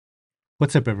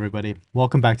What's up, everybody?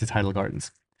 Welcome back to Tidal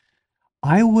Gardens.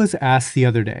 I was asked the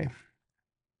other day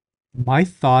my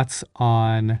thoughts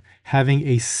on having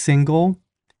a single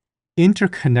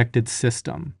interconnected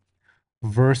system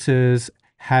versus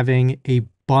having a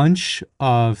bunch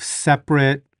of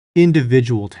separate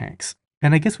individual tanks.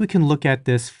 And I guess we can look at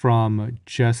this from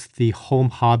just the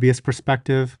home hobbyist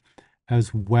perspective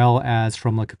as well as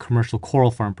from like a commercial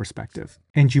coral farm perspective.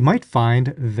 And you might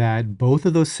find that both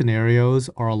of those scenarios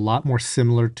are a lot more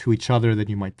similar to each other than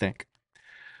you might think.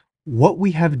 What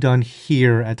we have done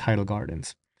here at Tidal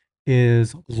Gardens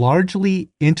is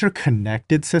largely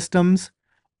interconnected systems,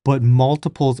 but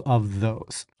multiples of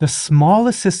those. The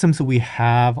smallest systems that we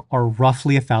have are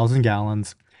roughly 1,000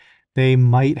 gallons. They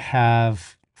might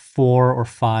have 4 or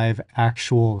 5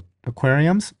 actual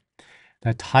aquariums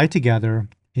that tie together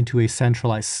into a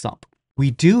centralized sump. We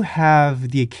do have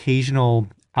the occasional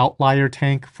outlier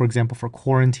tank, for example, for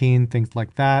quarantine, things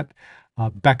like that.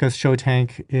 Becca's show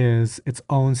tank is its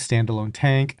own standalone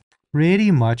tank.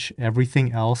 Pretty much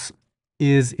everything else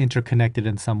is interconnected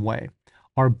in some way.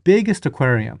 Our biggest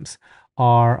aquariums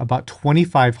are about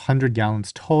 2,500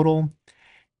 gallons total,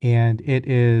 and it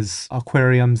is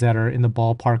aquariums that are in the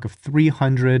ballpark of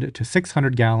 300 to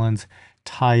 600 gallons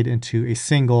tied into a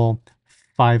single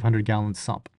 500-gallon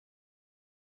sump.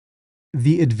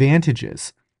 The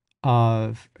advantages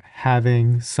of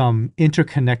having some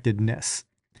interconnectedness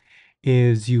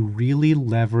is you really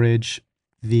leverage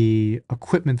the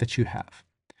equipment that you have.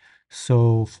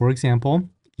 So, for example,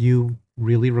 you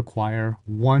really require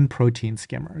one protein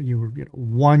skimmer,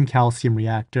 one calcium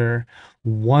reactor,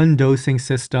 one dosing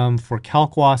system for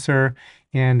kalkwasser,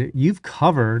 and you've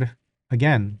covered,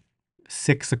 again,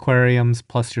 6 aquariums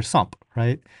plus your sump,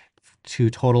 right?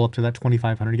 To total up to that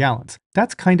 2,500 gallons.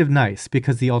 That's kind of nice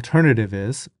because the alternative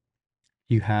is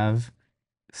you have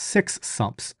 6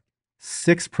 sumps,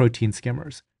 6 protein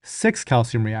skimmers, 6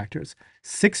 calcium reactors,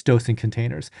 6 dosing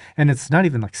containers. And it's not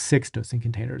even like 6 dosing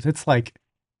containers. It's like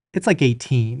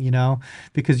 18,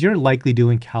 because you're likely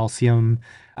doing calcium,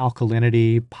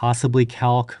 alkalinity, possibly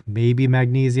calc, maybe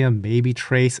magnesium, maybe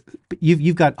trace, but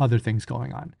you've got other things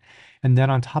going on. And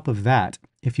then on top of that,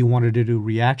 if you wanted to do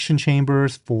reaction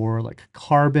chambers for like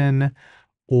carbon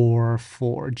or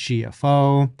for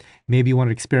GFO, maybe you want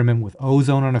to experiment with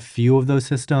ozone on a few of those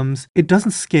systems. It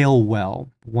doesn't scale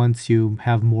well once you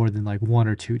have more than like 1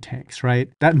 or 2 tanks, right?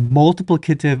 That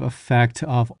multiplicative effect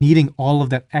of needing all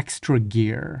of that extra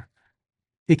gear,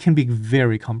 it can be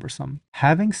very cumbersome.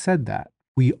 Having said that,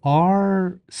 we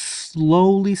are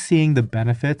slowly seeing the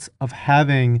benefits of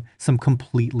having some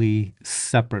completely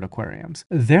separate aquariums.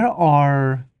 There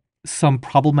are some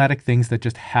problematic things that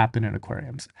just happen in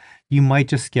aquariums. You might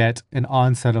just get an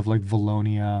onset of like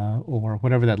Valonia or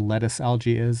whatever that lettuce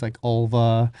algae is, like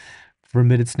ulva,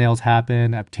 vermitid snails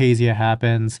happen, aptasia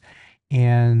happens.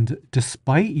 And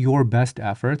despite your best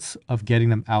efforts of getting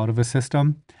them out of a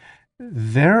system,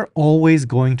 they're always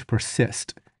going to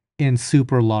persist in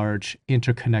super large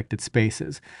interconnected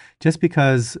spaces. Just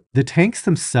because the tanks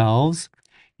themselves,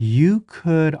 you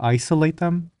could isolate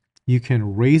them, you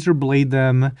can razor blade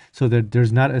them so that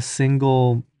there's not a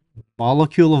single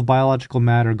molecule of biological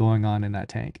matter going on in that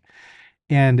tank.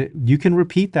 And you can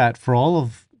repeat that for all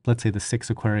of, let's say, the 6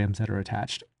 aquariums that are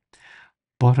attached.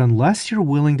 But unless you're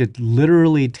willing to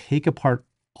literally take apart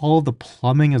all of the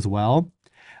plumbing as well,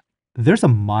 there's a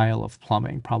mile of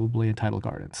plumbing probably in Tidal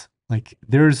Gardens. Like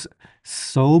there's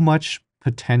so much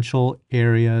potential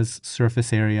areas,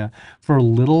 surface area for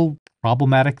little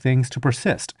problematic things to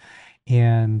persist.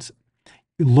 And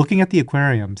looking at the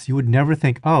aquariums, you would never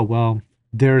think, oh, well,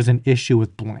 there's an issue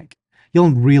with blank.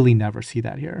 You'll really never see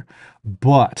that here.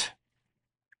 But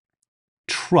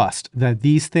trust that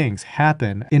these things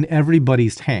happen in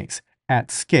everybody's tanks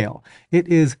at scale. It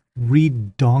is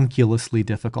redonkulously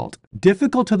difficult.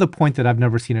 Difficult to the point that I've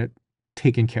never seen it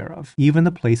taken care of. Even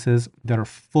the places that are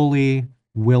fully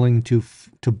willing to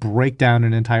break down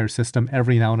an entire system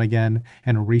every now and again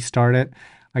and restart it,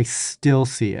 I still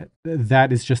see it.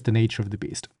 That is just the nature of the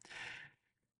beast.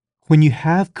 When you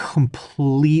have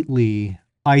completely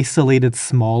isolated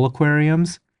small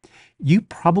aquariums, you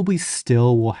probably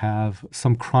still will have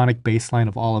some chronic baseline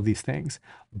of all of these things.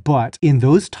 But in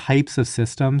those types of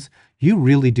systems, you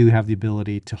really do have the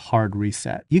ability to hard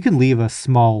reset. You can leave a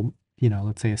small,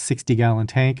 let's say a 60-gallon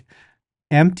tank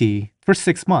empty for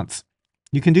 6 months.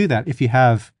 You can do that if you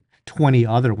have 20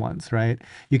 other ones, right?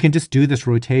 You can just do this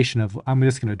rotation of, I'm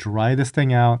just going to dry this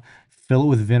thing out, fill it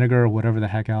with vinegar or whatever the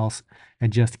heck else,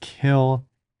 and just kill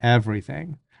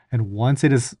everything. And once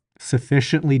it is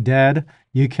sufficiently dead,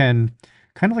 you can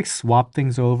kind of like swap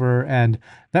things over. And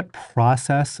that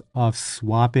process of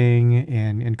swapping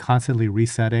and constantly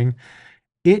resetting,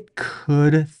 it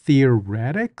could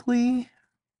theoretically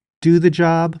do the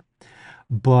job.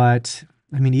 But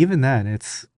I mean, even then,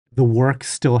 it's the work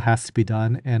still has to be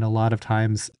done. And a lot of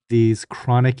times, these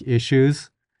chronic issues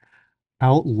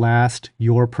outlast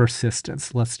your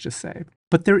persistence, let's just say.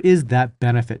 But there is that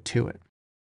benefit to it.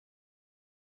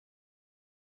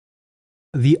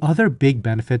 The other big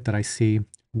benefit that I see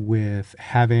with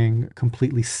having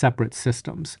completely separate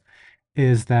systems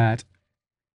is that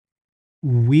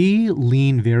we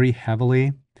lean very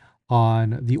heavily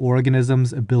on the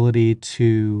organism's ability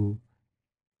to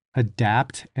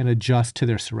adapt and adjust to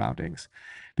their surroundings.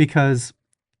 Because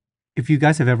if you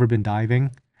guys have ever been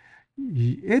diving,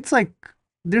 it's like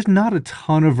there's not a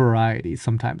ton of variety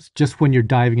sometimes just when you're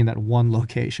diving in that one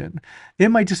location. It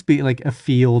might just be like a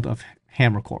field of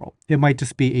hammer coral. It might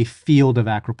just be a field of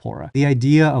acropora. The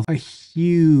idea of a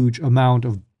huge amount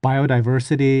of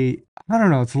biodiversity, I don't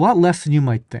know, it's a lot less than you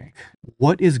might think.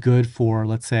 What is good for,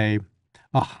 let's say,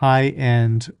 a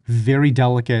high-end, very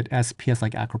delicate SPS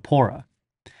like acropora?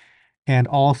 And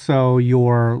also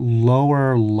your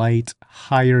lower light,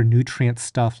 higher nutrient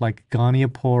stuff like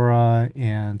Goniopora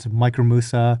and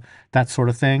Micromusa, that sort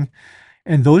of thing.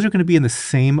 And those are going to be in the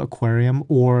same aquarium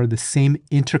or the same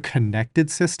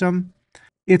interconnected system.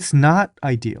 It's not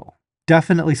ideal,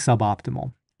 definitely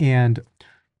suboptimal. And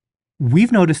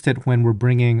we've noticed it when we're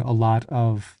bringing a lot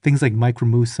of things like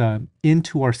Micromusa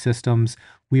into our systems.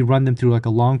 We run them through like a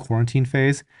long quarantine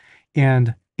phase.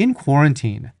 And in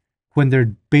quarantine, when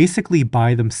they're basically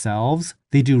by themselves,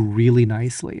 they do really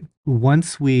nicely.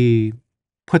 Once we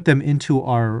put them into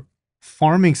our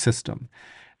farming system,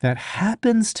 that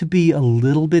happens to be a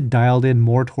little bit dialed in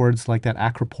more towards like that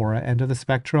acropora end of the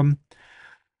spectrum.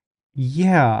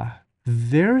 Yeah,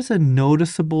 there's a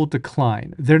noticeable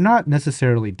decline. They're not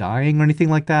necessarily dying or anything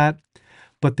like that,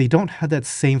 but they don't have that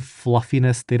same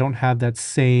fluffiness. They don't have that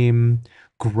same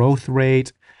growth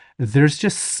rate. There's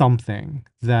just something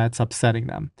that's upsetting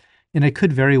them. And it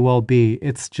could very well be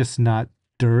it's just not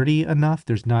dirty enough.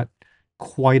 There's not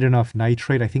quite enough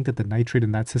nitrate. I think that the nitrate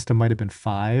in that system might have been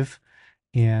 5.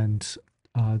 And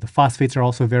the phosphates are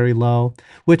also very low,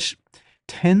 which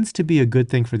tends to be a good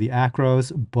thing for the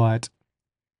acros, but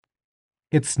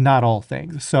it's not all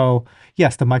things. So,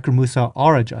 yes, the Micromusa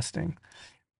are adjusting,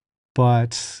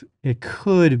 but it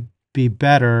could be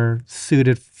better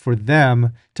suited for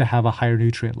them to have a higher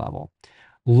nutrient level,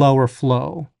 lower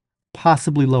flow,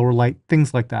 possibly lower light,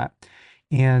 things like that.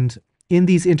 And in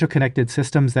these interconnected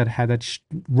systems that had that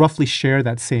roughly share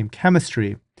that same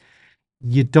chemistry,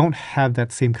 you don't have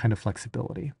that same kind of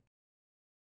flexibility.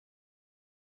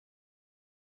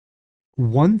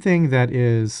 One thing that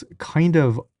is kind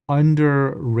of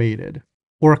underrated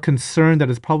or a concern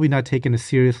that is probably not taken as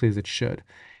seriously as it should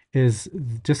is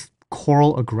just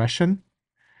coral aggression.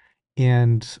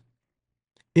 And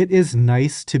it is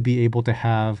nice to be able to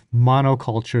have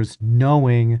monocultures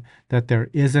knowing that there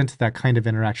isn't that kind of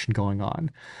interaction going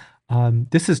on.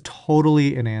 This is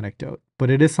totally an anecdote, but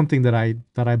it is something that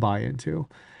I buy into.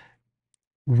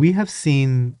 We have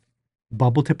seen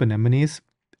bubble tip anemones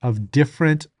of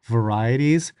different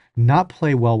varieties not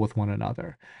play well with one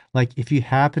another. Like if you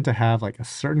happen to have like a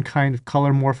certain kind of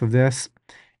color morph of this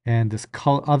and this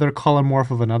other color morph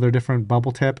of another different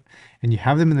bubble tip, and you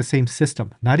have them in the same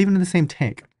system, not even in the same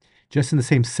tank, just in the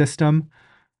same system,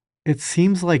 it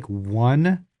seems like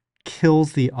one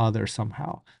kills the other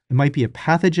somehow. It might be a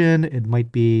pathogen, it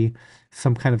might be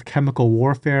some kind of chemical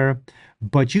warfare,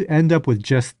 but you end up with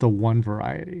just the one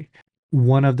variety.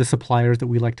 One of the suppliers that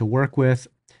we like to work with,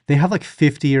 they have like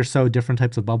 50 or so different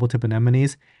types of bubble tip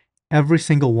anemones. Every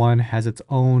single one has its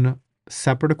own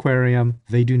separate aquarium.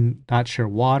 They do not share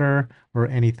water or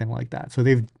anything like that. So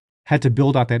they've had to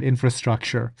build out that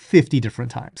infrastructure 50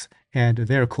 different times, and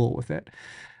they're cool with it.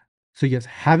 So yes,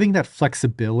 having that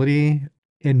flexibility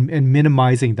and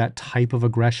minimizing that type of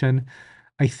aggression,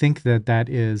 I think that that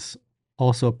is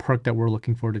also a perk that we're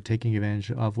looking forward to taking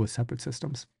advantage of with separate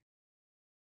systems.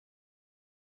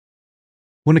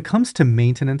 When it comes to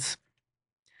maintenance,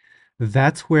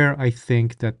 that's where I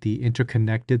think that the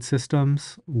interconnected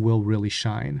systems will really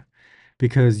shine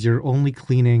because you're only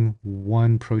cleaning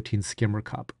one protein skimmer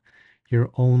cup. You're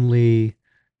only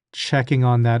checking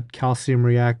on that calcium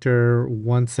reactor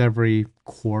once every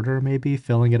quarter, maybe,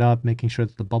 filling it up, making sure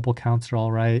that the bubble counts are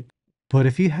all right. But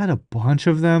if you had a bunch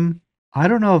of them, I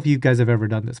don't know if you guys have ever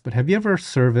done this, but have you ever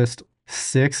serviced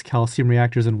 6 calcium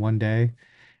reactors in one day?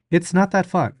 It's not that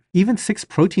fun. Even 6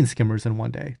 protein skimmers in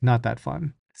one day, not that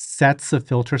fun. Sets of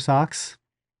filter socks.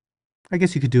 I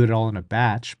guess you could do it all in a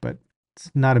batch, but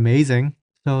it's not amazing.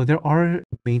 So there are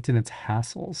maintenance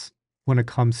hassles when it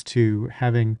comes to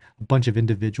having a bunch of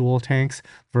individual tanks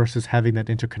versus having that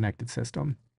interconnected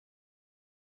system.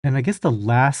 And I guess the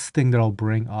last thing that I'll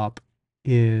bring up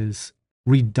is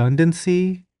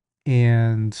redundancy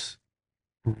and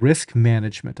risk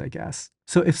management, I guess.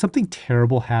 So if something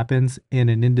terrible happens in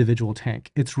an individual tank,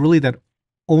 it's really that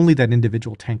only that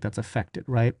individual tank that's affected,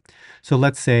 right? So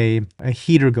let's say a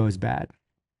heater goes bad.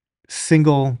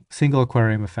 Single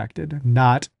aquarium affected,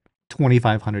 not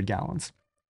 2,500 gallons.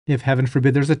 If heaven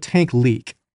forbid there's a tank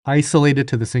leak isolated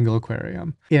to the single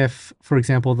aquarium. If, for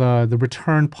example, the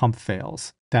return pump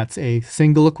fails, that's a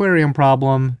single aquarium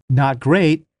problem. Not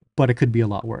great, but it could be a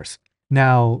lot worse.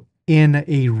 Now, in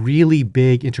a really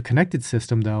big interconnected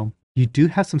system, though, you do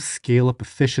have some scale up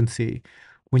efficiency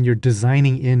when you're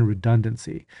designing in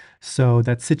redundancy. So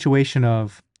that situation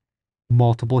of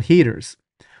multiple heaters.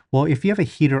 Well, if you have a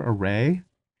heater array,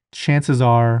 chances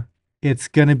are it's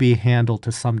going to be handled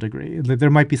to some degree. There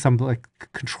might be some like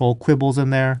control quibbles in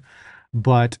there,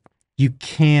 but you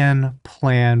can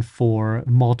plan for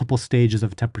multiple stages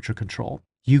of temperature control.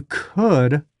 You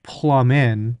could plumb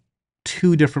in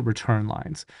two different return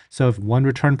lines. So if one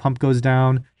return pump goes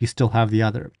down, you still have the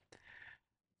other.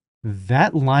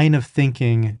 That line of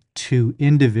thinking to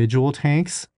individual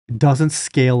tanks doesn't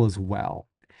scale as well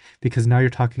because now you're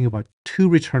talking about two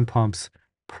return pumps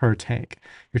per tank.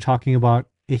 You're talking about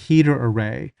a heater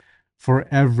array for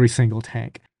every single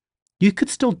tank. You could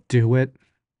still do it,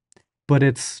 but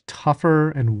it's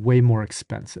tougher and way more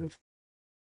expensive.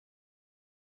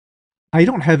 I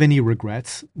don't have any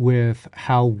regrets with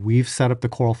how we've set up the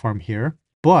coral farm here,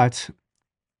 but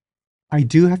I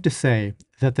do have to say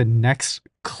that the next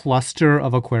cluster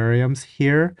of aquariums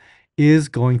here is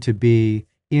going to be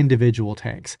individual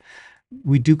tanks.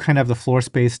 We do kind of have the floor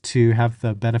space to have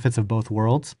the benefits of both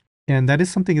worlds, and that is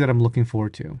something that I'm looking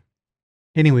forward to.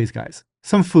 Anyways, guys,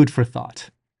 some food for thought.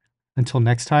 Until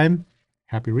next time,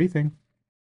 happy reefing.